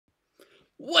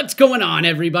What's going on,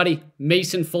 everybody?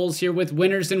 Mason Folz here with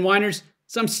Winners and Whiners,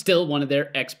 so I'm still one of their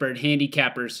expert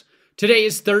handicappers. Today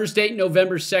is Thursday,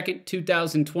 November 2nd,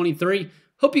 2023.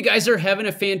 Hope you guys are having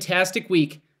a fantastic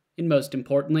week, and most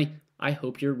importantly, I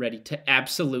hope you're ready to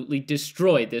absolutely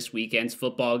destroy this weekend's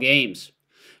football games.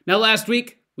 Now, last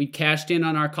week, we cashed in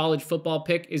on our college football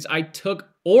pick as I took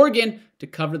Oregon to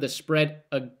cover the spread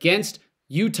against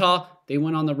Utah. They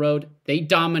went on the road, they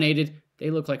dominated,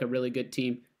 they look like a really good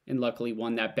team, and luckily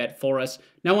won that bet for us.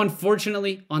 Now,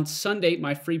 unfortunately, on Sunday,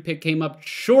 my free pick came up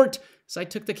short, so I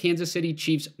took the Kansas City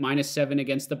Chiefs -7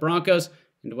 against the Broncos,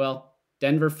 and well,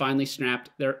 Denver finally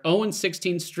snapped their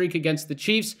 0-16 streak against the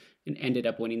Chiefs and ended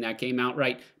up winning that game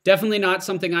outright. Definitely not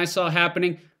something I saw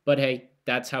happening, but hey,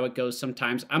 that's how it goes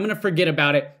sometimes. I'm going to forget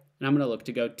about it, and I'm going to look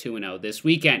to go 2-0 this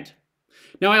weekend.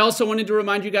 Now, I also wanted to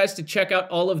remind you guys to check out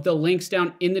all of the links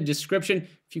down in the description.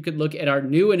 If you could look at our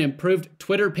new and improved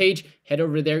Twitter page, head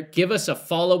over there, give us a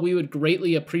follow. We would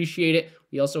greatly appreciate it.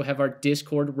 We also have our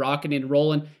Discord rocking and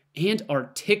rolling, and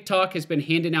our TikTok has been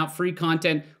handing out free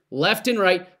content left and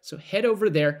right. So head over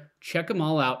there, check them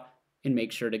all out, and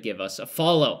make sure to give us a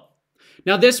follow.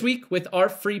 Now, this week, with our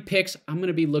free picks, I'm going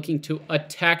to be looking to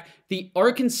attack the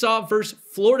Arkansas versus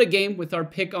Florida game with our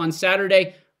pick on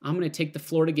Saturday. I'm going to take the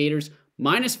Florida Gators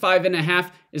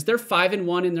 -5.5 as they're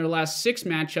 5-1 in their last 6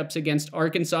 matchups against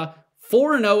Arkansas,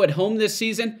 4-0 at home this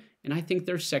season, and I think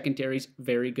their secondary's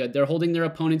very good. They're holding their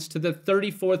opponents to the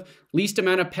 34th least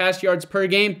amount of pass yards per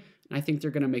game, and I think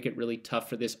they're going to make it really tough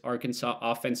for this Arkansas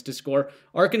offense to score.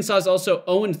 Arkansas is also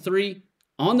 0-3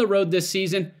 on the road this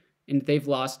season, and they've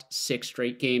lost 6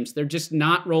 straight games. They're just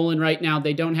not rolling right now.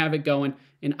 They don't have it going,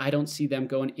 and I don't see them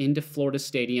going into Florida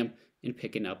Stadium and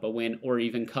picking up a win or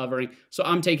even covering. So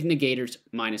I'm taking the Gators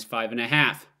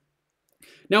 -5.5.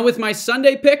 Now, with my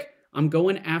Sunday pick, I'm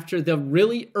going after the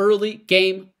really early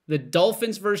game, the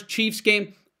Dolphins versus Chiefs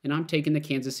game, and I'm taking the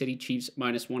Kansas City Chiefs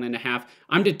 -1.5.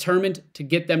 I'm determined to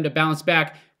get them to bounce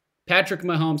back. Patrick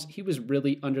Mahomes, he was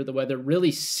really under the weather,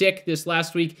 really sick this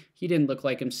last week. He didn't look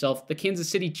like himself. The Kansas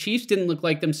City Chiefs didn't look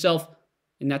like themselves.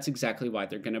 And that's exactly why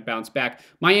they're going to bounce back.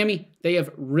 Miami, they have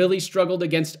really struggled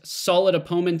against solid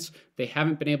opponents. They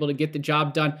haven't been able to get the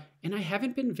job done. And I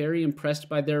haven't been very impressed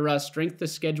by their strength of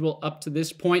schedule up to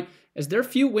this point, as their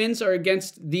few wins are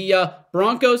against the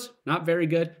Broncos, not very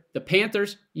good. The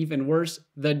Panthers, even worse.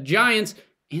 The Giants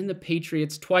and the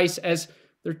Patriots twice, as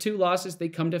their 2 losses, they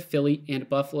come to Philly and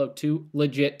Buffalo, 2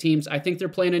 legit teams. I think they're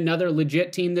playing another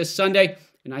legit team this Sunday.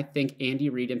 And I think Andy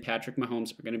Reid and Patrick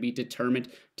Mahomes are going to be determined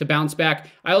to bounce back.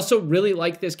 I also really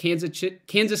like this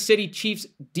Kansas City Chiefs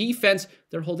defense.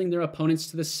 They're holding their opponents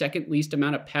to the 2nd least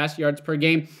amount of pass yards per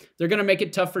game. They're going to make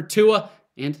it tough for Tua,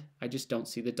 and I just don't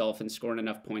see the Dolphins scoring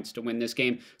enough points to win this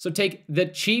game. So take the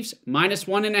Chiefs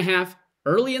 -1.5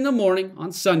 early in the morning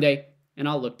on Sunday, and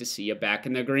I'll look to see you back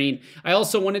in the green. I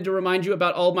also wanted to remind you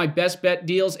about all my best bet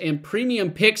deals and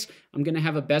premium picks. I'm going to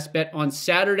have a best bet on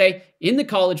Saturday in the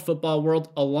college football world,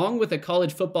 along with a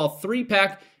college football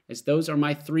 3-pack, as those are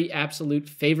my 3 absolute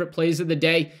favorite plays of the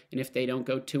day. And if they don't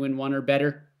go 2-1 or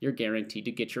better, you're guaranteed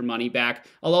to get your money back.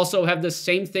 I'll also have the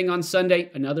same thing on Sunday,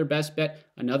 another best bet,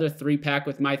 another 3-pack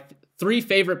with my 3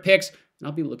 favorite picks. And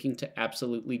I'll be looking to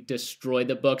absolutely destroy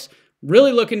the books.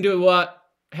 Really looking to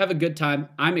have a good time.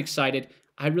 I'm excited.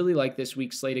 I really like this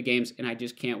week's slate of games, and I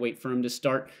just can't wait for them to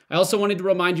start. I also wanted to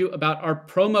remind you about our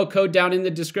promo code down in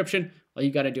the description. All you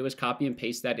got to do is copy and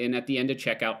paste that in at the end of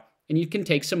checkout, and you can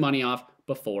take some money off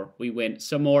before we win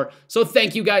some more. So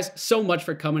thank you guys so much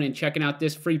for coming and checking out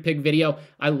this free pick video.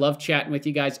 I love chatting with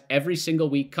you guys every single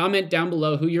week. Comment down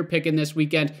below who you're picking this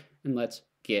weekend, and let's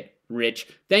get rich.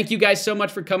 Thank you guys so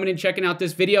much for coming and checking out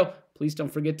this video. Please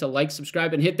don't forget to like,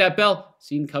 subscribe, and hit that bell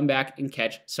so you can come back and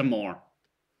catch some more.